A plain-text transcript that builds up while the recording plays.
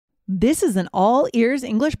This is an All Ears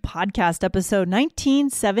English podcast, episode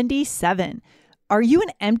 1977. Are you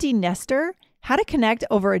an empty nester? How to connect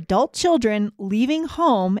over adult children leaving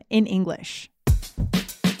home in English.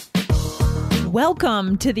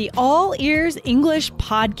 Welcome to the All Ears English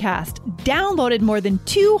podcast, downloaded more than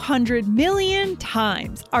 200 million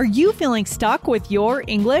times. Are you feeling stuck with your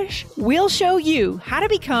English? We'll show you how to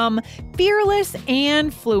become fearless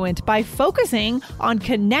and fluent by focusing on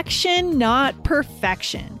connection, not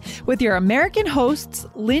perfection. With your American hosts,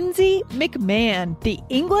 Lindsay McMahon, the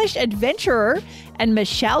English adventurer, and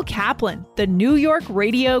Michelle Kaplan, the New York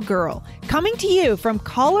radio girl, coming to you from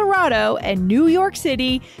Colorado and New York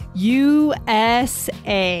City,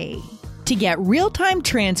 USA. To get real-time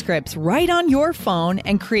transcripts right on your phone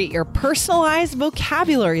and create your personalized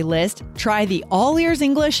vocabulary list, try the All Ears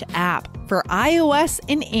English app for iOS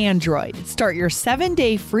and Android. Start your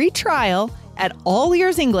 7-day free trial at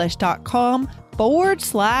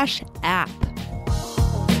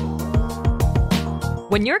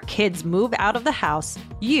allearsenglish.com/app. When your kids move out of the house,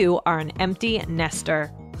 you are an empty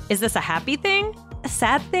nester. Is this a happy thing? A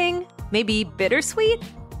sad thing? Maybe bittersweet?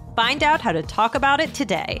 Find out how to talk about it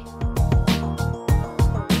today.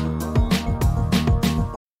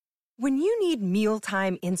 When you need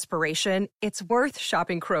mealtime inspiration, it's worth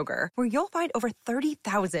shopping Kroger, where you'll find over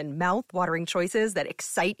 30,000 mouth-watering choices that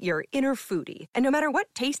excite your inner foodie. And no matter what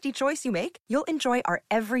tasty choice you make, you'll enjoy our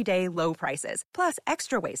everyday low prices, plus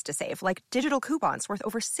extra ways to save, like digital coupons worth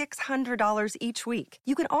over $600 each week.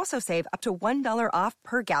 You can also save up to $1 off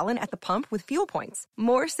per gallon at the pump with fuel points.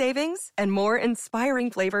 More savings and more inspiring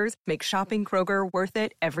flavors make shopping Kroger worth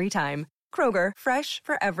it every time. Kroger, fresh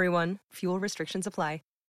for everyone. Fuel restrictions apply.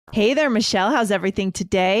 Hey there, Michelle. How's everything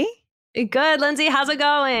today? Good, Lindsay. How's it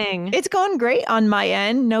going? It's going great on my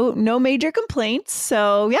end. No major complaints.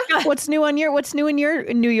 So yeah, what's new in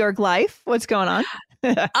your New York life? What's going on?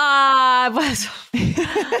 It's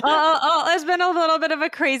been a little bit of a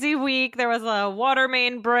crazy week. There was a water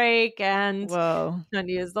main break and couldn't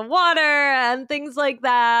use the water and things like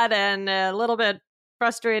that, and a little bit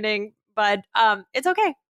frustrating, but it's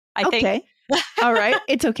okay. I think. All right.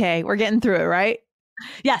 It's okay. We're getting through it, right?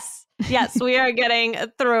 Yes, we are getting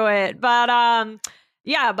through it. But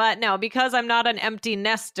but no, because I'm not an empty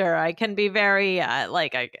nester, I can be very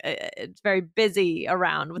it's very busy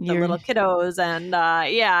around with the little kiddos, and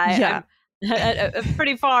I'm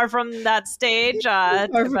pretty far from that stage. Michelle.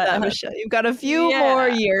 You've got a few more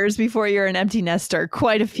years before you're an empty nester.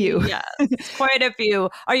 Quite a few. Yes, quite a few.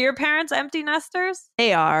 Are your parents empty nesters?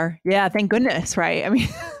 They are. Yeah, thank goodness, right? I mean,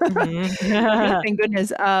 thank goodness.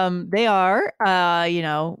 They are.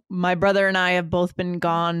 My brother and I have both been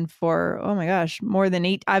gone for, oh my gosh,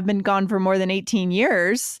 I've been gone for more than 18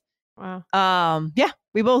 years. Wow.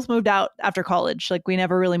 We both moved out after college. Like, we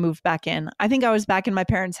never really moved back in. I think I was back in my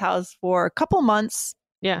parents' house for a couple months.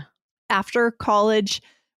 Yeah. After college,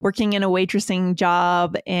 working in a waitressing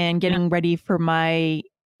job and getting ready for my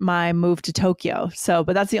move to Tokyo.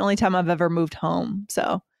 But that's the only time I've ever moved home.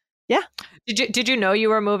 So, yeah. Did you know you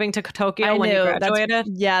were moving to Tokyo when you graduated?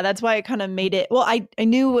 That's why it kind of made it. Well, I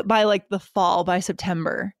knew by like the fall, by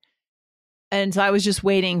September. And so I was just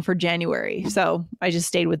waiting for January. So I just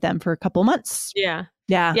stayed with them for a couple months. Yeah.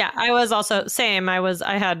 I was also same. I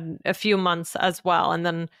had a few months as well, and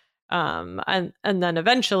then and then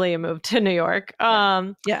eventually I moved to New York.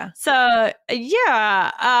 But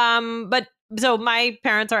so my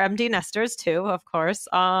parents are empty nesters too, of course.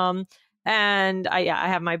 And I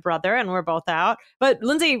have my brother, and we're both out. But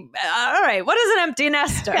Lindsay, all right, what is an empty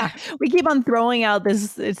nester? Yeah, we keep on throwing out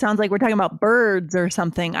this. It sounds like we're talking about birds or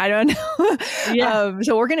something. I don't know.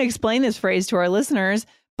 So we're going to explain this phrase to our listeners.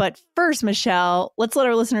 But first, Michelle, let's let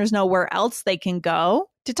our listeners know where else they can go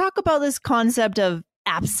to talk about this concept of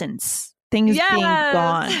absence, things being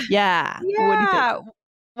gone. Yeah. What do you think?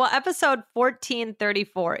 Well, episode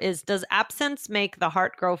 1434 is Does Absence Make the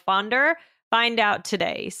Heart Grow Fonder? Find out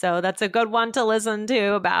today. So that's a good one to listen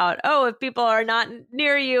to about, if people are not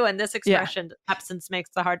near you, and this expression, absence makes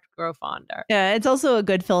the heart grow fonder. Yeah, it's also a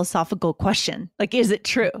good philosophical question. Like, is it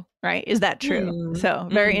true? Right? Is that true? So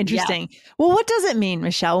very interesting. Yeah. Well, what does it mean,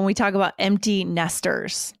 Michelle, when we talk about empty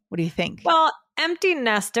nesters? What do you think? Well, empty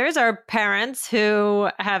nesters are parents who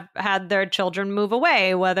have had their children move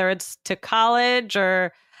away, whether it's to college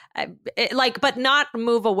or but not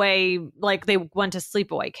move away like they went to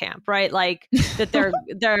sleepaway camp, right? Like that they're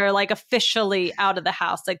like officially out of the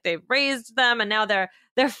house, like they've raised them and now they're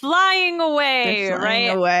flying away,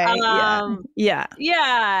 right? And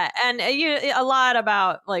a lot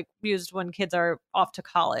about like used when kids are off to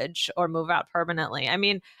college or move out permanently. I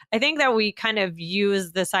mean, I think that we kind of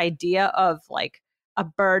use this idea of like a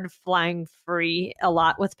bird flying free a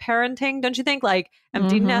lot with parenting, don't you think? Like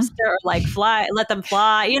empty nester or like fly, let them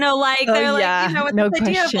fly, like they're like, with this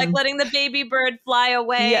idea of like letting the baby bird fly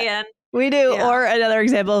away. And we do. Yeah. Or another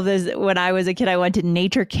example of this, when I was a kid, I went to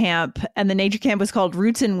nature camp, and the nature camp was called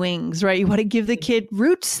Roots and Wings, right? You want to give the kid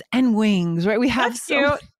roots and wings, right? We have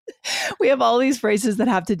we have all these phrases that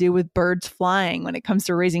have to do with birds flying when it comes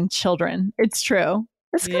to raising children. It's true.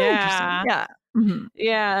 It's kind of interesting. Yeah. Mm-hmm.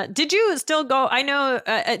 Yeah. Did you still go? I know.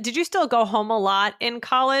 Did you still go home a lot in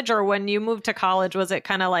college, or when you moved to college, was it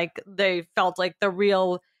kind of like they felt like the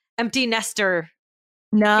real empty nester?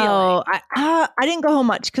 No, I didn't go home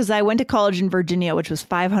much because I went to college in Virginia, which was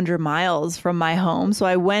 500 miles from my home. So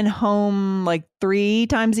I went home like 3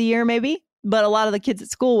 times a year, maybe. But a lot of the kids at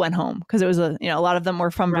school went home because it was a lot of them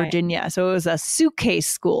were from Virginia. So it was a suitcase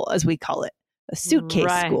school, as we call it. A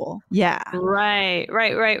suitcase school. Yeah. Right.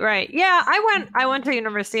 Yeah. I went to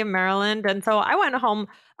University of Maryland. And so I went home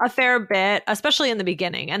a fair bit, especially in the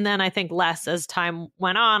beginning. And then I think less as time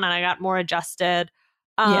went on and I got more adjusted.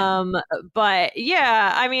 But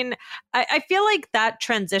yeah, I mean, I feel like that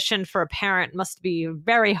transition for a parent must be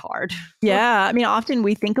very hard. Yeah. I mean, often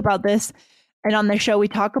we think about this, and on the show, we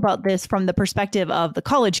talk about this from the perspective of the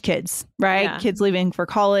college kids, right? Yeah. Kids leaving for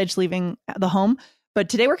college, leaving the home. But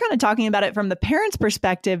today we're kind of talking about it from the parents'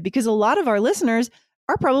 perspective, because a lot of our listeners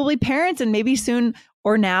are probably parents and maybe soon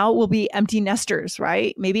or now will be empty nesters,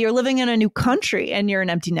 right? Maybe you're living in a new country and you're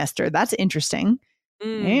an empty nester. That's interesting.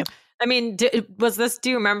 Right? I mean, do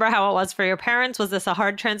you remember how it was for your parents? Was this a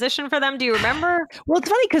hard transition for them? Do you remember? Well, it's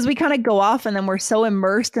funny because we kind of go off and then we're so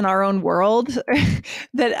immersed in our own world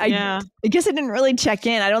that I guess I didn't really check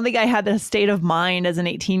in. I don't think I had the state of mind as an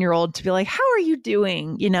 18-year-old to be like, how are you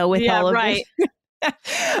doing? With all of this.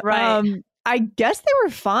 Right. I guess they were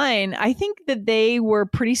fine. I think that they were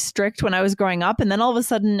pretty strict when I was growing up. And then all of a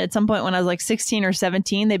sudden, at some point when I was like 16 or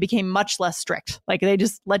 17, they became much less strict. Like they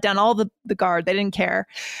just let down all the guard. They didn't care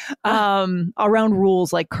around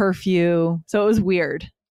rules like curfew. So it was weird.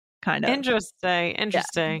 Kind of.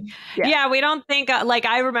 Interesting. Yeah, we don't think like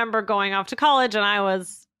I remember going off to college and I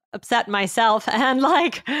was upset myself and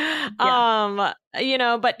like but you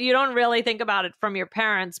don't really think about it from your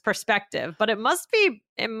parents' perspective, but it must be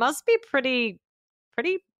pretty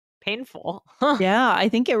painful. Yeah, I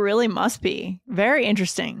think it really must be. Very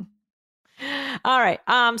interesting. All right.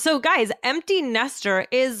 So guys, empty nester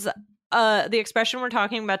is the expression we're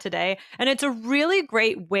talking about today, and it's a really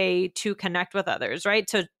great way to connect with others, right?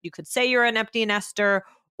 So you could say you're an empty nester,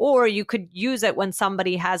 or you could use it when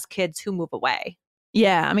somebody has kids who move away.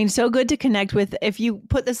 Yeah, I mean, so good to connect with if you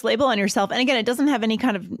put this label on yourself. And again, it doesn't have any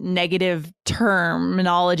kind of negative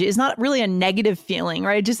terminology. It's not really a negative feeling,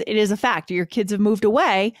 right? It is a fact. Your kids have moved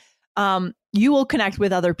away. You will connect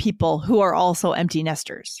with other people who are also empty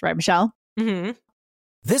nesters, right, Michelle? Mm-hmm.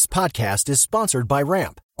 This podcast is sponsored by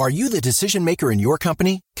Ramp. Are you the decision maker in your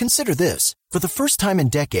company? Consider this. For the first time in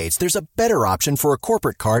decades, there's a better option for a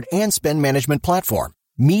corporate card and spend management platform.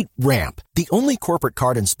 Meet Ramp, the only corporate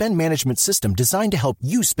card and spend management system designed to help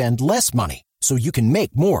you spend less money so you can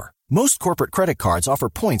make more. Most corporate credit cards offer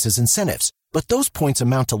points as incentives, but those points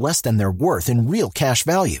amount to less than their worth in real cash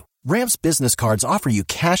value. Ramp's business cards offer you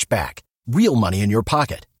cash back, real money in your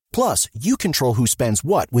pocket. Plus, you control who spends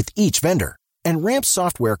what with each vendor. And Ramp's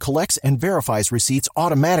software collects and verifies receipts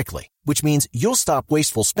automatically, which means you'll stop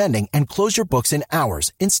wasteful spending and close your books in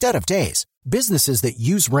hours instead of days. Businesses that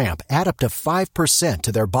use Ramp add up to 5%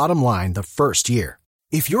 to their bottom line the first year.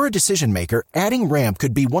 If you're a decision maker, adding Ramp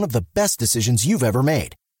could be one of the best decisions you've ever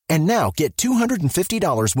made. And now get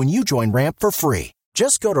 $250 when you join Ramp for free.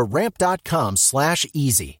 Just go to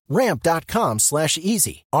ramp.com/easy.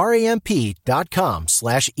 Ramp.com/easy.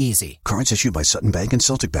 RAMP.com/easy. Cards issued by Sutton Bank and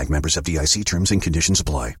Celtic Bank, members of FDIC. Terms and conditions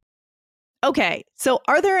apply. Okay, so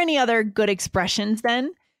are there any other good expressions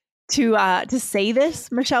then to say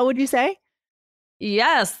this, Michelle, would you say?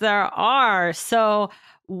 Yes, there are. So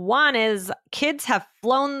one is kids have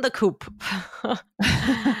flown the coop.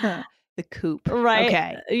 The coop. Right.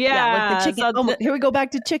 Okay. Yeah. Like the chicken. Here we go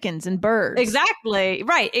back to chickens and birds. Exactly.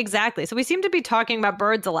 Right. Exactly. So we seem to be talking about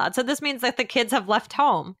birds a lot. So this means that the kids have left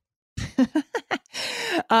home.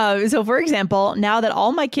 So for example, now that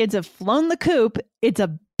all my kids have flown the coop, it's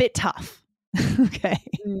a bit tough. Okay.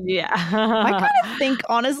 Yeah. I kind of think,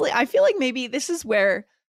 honestly, I feel like maybe this is where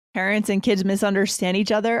parents and kids misunderstand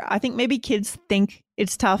each other. I think maybe kids think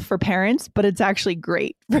it's tough for parents, but it's actually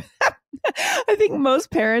great. I think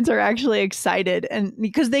most parents are actually excited, and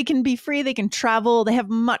because they can be free, they can travel, they have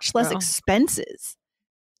much less expenses.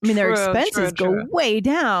 I mean, their expenses go way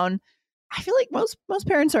down. I feel like most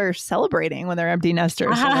parents are celebrating when they're empty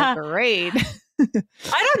nesters. So that's great.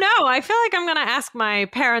 I don't know. I feel like I'm going to ask my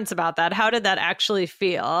parents about that. How did that actually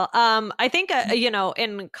feel? I think,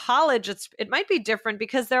 in college, it might be different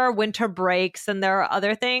because there are winter breaks and there are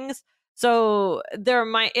other things. So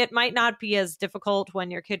it might not be as difficult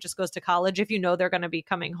when your kid just goes to college if you know they're going to be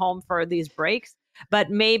coming home for these breaks.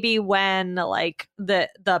 But maybe when like the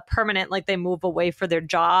permanent, like they move away for their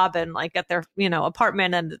job and like get their,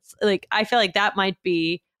 apartment, and it's like, I feel like that might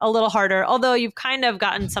be a little harder, although you've kind of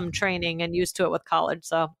gotten some training and used to it with college.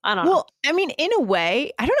 So I don't know. Well, I mean, in a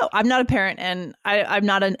way, I don't know. I'm not a parent and I'm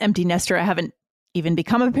not an empty nester. I haven't even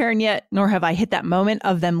become a parent yet, nor have I hit that moment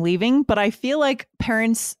of them leaving. But I feel like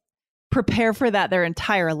parents prepare for that their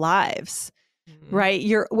entire lives, right?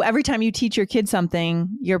 Every time you teach your kid something,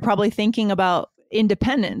 you're probably thinking about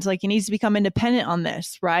independence. Like he needs to become independent on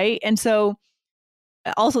this, right? And so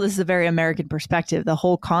also, this is a very American perspective. The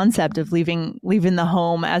whole concept of leaving the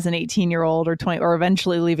home as an 18-year-old or 20, or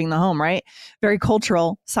eventually leaving the home, right? Very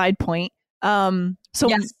cultural side point. So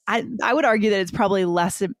yes. I would argue that it's probably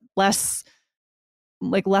less of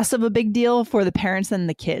a big deal for the parents than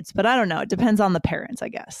the kids. But I don't know. It depends on the parents, I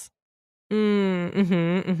guess. Yeah.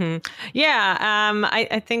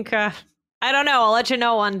 I think. I don't know. I'll let you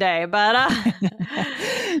know one day. But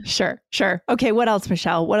Sure. Okay. What else,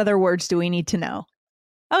 Michelle? What other words do we need to know?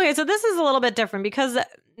 Okay, so this is a little bit different because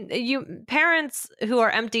parents who are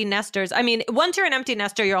empty nesters, I mean, once you're an empty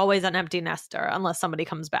nester, you're always an empty nester unless somebody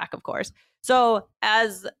comes back, of course. So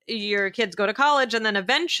as your kids go to college and then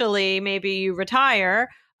eventually maybe you retire,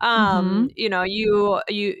 you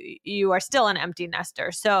are still an empty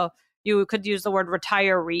nester. So you could use the word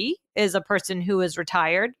retiree is a person who is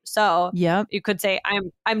retired. So you could say,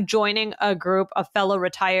 I'm joining a group of fellow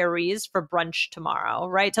retirees for brunch tomorrow,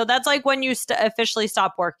 right? So that's like when you officially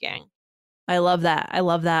stop working. I love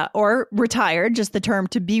that. Or retired, just the term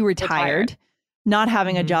to be retired. Not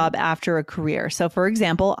having a job after a career. So for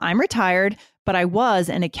example, I'm retired, but I was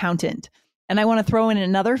an accountant. And I want to throw in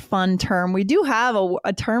another fun term. We do have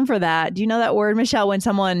a term for that. Do you know that word, Michelle, when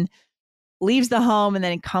someone leaves the home and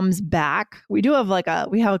then it comes back? We do have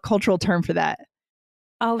we have a cultural term for that.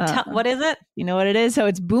 Oh, what is it? You know what it is? So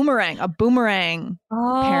it's boomerang, a boomerang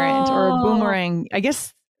parent or a boomerang. I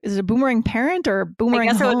guess, is it a boomerang parent or a boomerang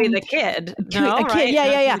I guess home? It would be the kid. No, a kid. Right?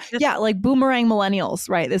 Yeah. Yeah, like boomerang millennials,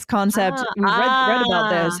 right? This concept, we've read about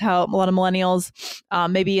this, how a lot of millennials,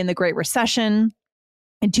 maybe in the Great Recession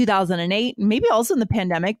in 2008, maybe also in the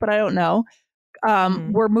pandemic, but I don't know,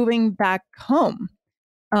 were moving back home.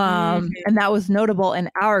 And that was notable in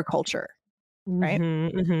our culture, right?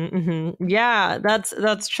 Yeah,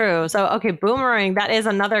 that's true. So, okay, boomerang, that is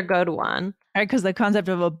another good one. Right, because the concept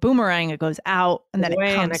of a boomerang, it goes out and then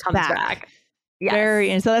it comes back. Yes.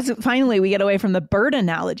 And so that's finally we get away from the bird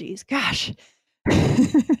analogies. Gosh.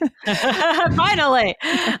 Finally.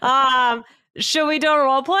 Should we do a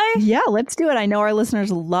role play? Yeah, let's do it. I know our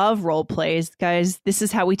listeners love role plays, guys. This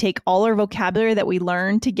is how we take all our vocabulary that we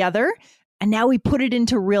learn together and now we put it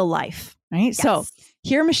into real life, right? Yes. So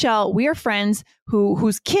here, Michelle, we are friends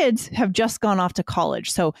whose kids have just gone off to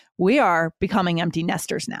college. So we are becoming empty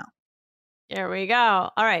nesters now. Here we go.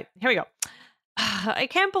 All right, here we go. I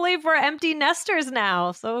can't believe we're empty nesters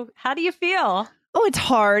now. So how do you feel? Oh, it's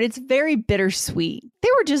hard. It's very bittersweet. They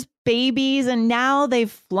were just babies and now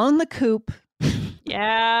they've flown the coop.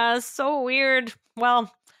 Yeah, so weird.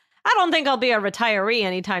 Well, I don't think I'll be a retiree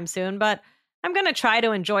anytime soon, but I'm going to try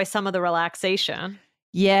to enjoy some of the relaxation.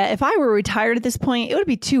 Yeah, if I were retired at this point, it would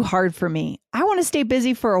be too hard for me. I want to stay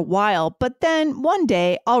busy for a while, but then one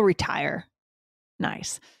day I'll retire.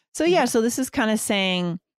 Nice. So yeah, so this is kind of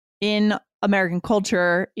saying in American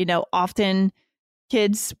culture, often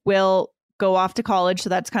kids will go off to college. So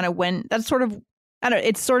that's kind of when that's sort of, I don't know,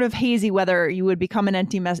 it's sort of hazy whether you would become an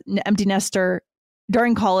empty nester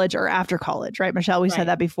during college or after college, right, Michelle? We said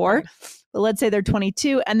that before. Right. But let's say they're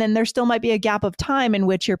 22 and then there still might be a gap of time in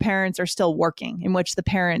which your parents are still working, in which the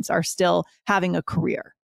parents are still having a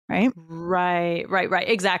career, right? Right.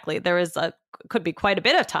 Exactly. There could be quite a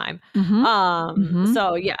bit of time.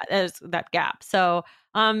 So yeah, there's that gap. So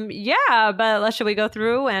but should we go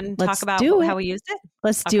through and talk about how we used it?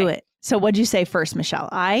 Let's do it. So what'd you say first, Michelle?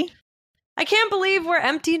 I can't believe we're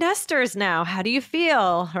empty nesters now. How do you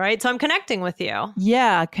feel? Right. So I'm connecting with you.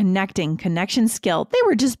 Yeah. Connection skill. They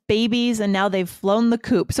were just babies and now they've flown the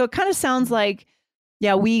coop. So it kind of sounds like,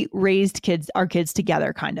 we raised our kids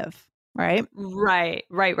together kind of. Right.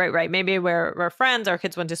 Right. Maybe we're friends. Our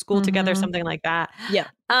kids went to school together, something like that. Yeah.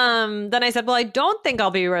 Then I said, well, I don't think I'll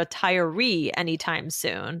be a retiree anytime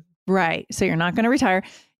soon. Right. So you're not going to retire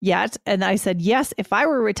yet. And I said, yes, if I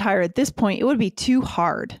were retired at this point, it would be too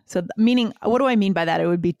hard. So meaning, what do I mean by that? It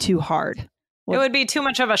would be too hard. It would be too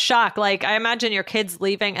much of a shock. Like, I imagine your kids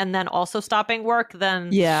leaving and then also stopping work, then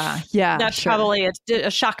that's probably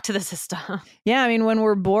a shock to the system. Yeah, I mean, when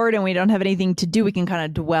we're bored and we don't have anything to do, we can kind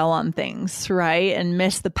of dwell on things, right? And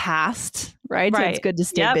miss the past, right? So it's good to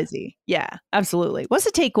stay busy. Yeah, absolutely. What's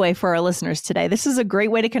the takeaway for our listeners today? This is a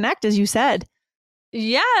great way to connect, as you said.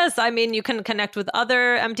 Yes. I mean, you can connect with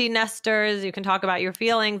other empty nesters. You can talk about your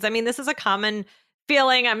feelings. I mean, this is a common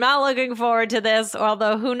feeling. I'm not looking forward to this,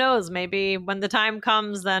 although who knows, maybe when the time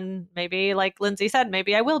comes, then maybe, like Lindsay said,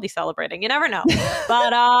 maybe I will be celebrating. You never know.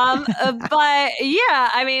 But yeah,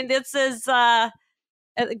 I mean, this is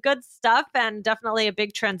good stuff and definitely a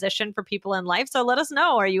big transition for people in life. So let us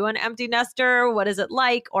know. Are you an empty nester? What is it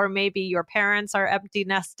like? Or maybe your parents are empty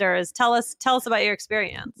nesters. Tell us about your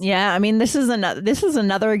experience. Yeah, I mean, this is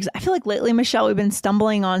another. I feel like lately, Michelle, we've been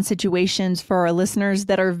stumbling on situations for our listeners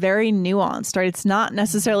that are very nuanced, right? It's not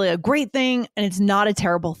necessarily a great thing and it's not a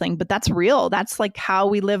terrible thing, but that's real. That's like how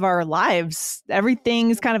we live our lives.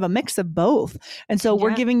 Everything is kind of a mix of both. And so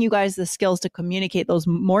we're giving you guys the skills to communicate those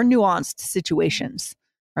more nuanced situations.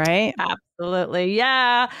 Right? Absolutely.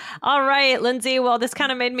 Yeah. All right, Lindsay. Well, this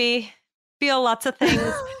kind of made me feel lots of things.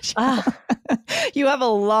 You have a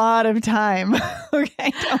lot of time.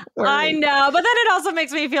 Okay. I know. But then it also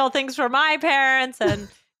makes me feel things for my parents and,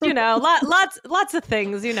 lots of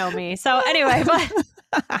things. You know me. So anyway, that's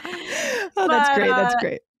great. That's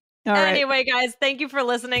great. All right. Anyway, guys, thank you for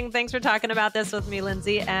listening. Thanks for talking about this with me,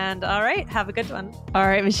 Lindsay. And all right, have a good one. All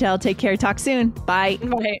right, Michelle. Take care. Talk soon. Bye.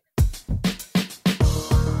 Bye.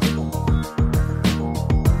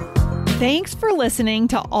 Thanks for listening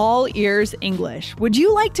to All Ears English. Would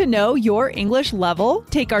you like to know your English level?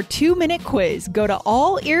 Take our 2-minute quiz. Go to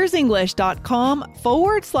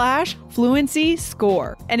allearsenglish.com/fluency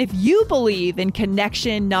score. And if you believe in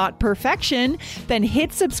connection, not perfection, then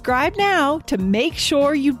hit subscribe now to make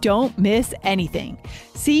sure you don't miss anything.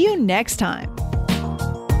 See you next time.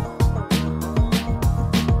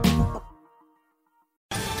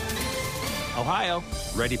 Ohio,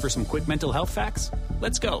 ready for some quick mental health facts?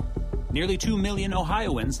 Let's go. Nearly 2 million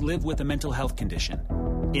Ohioans live with a mental health condition.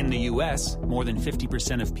 In the U.S., more than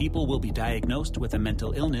 50% of people will be diagnosed with a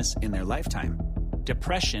mental illness in their lifetime.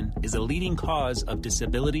 Depression is a leading cause of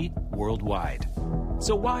disability worldwide.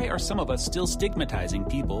 So why are some of us still stigmatizing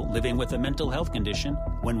people living with a mental health condition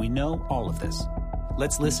when we know all of this?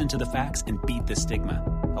 Let's listen to the facts and beat the stigma.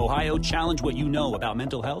 Ohio, challenge what you know about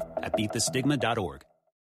mental health at beatthestigma.org.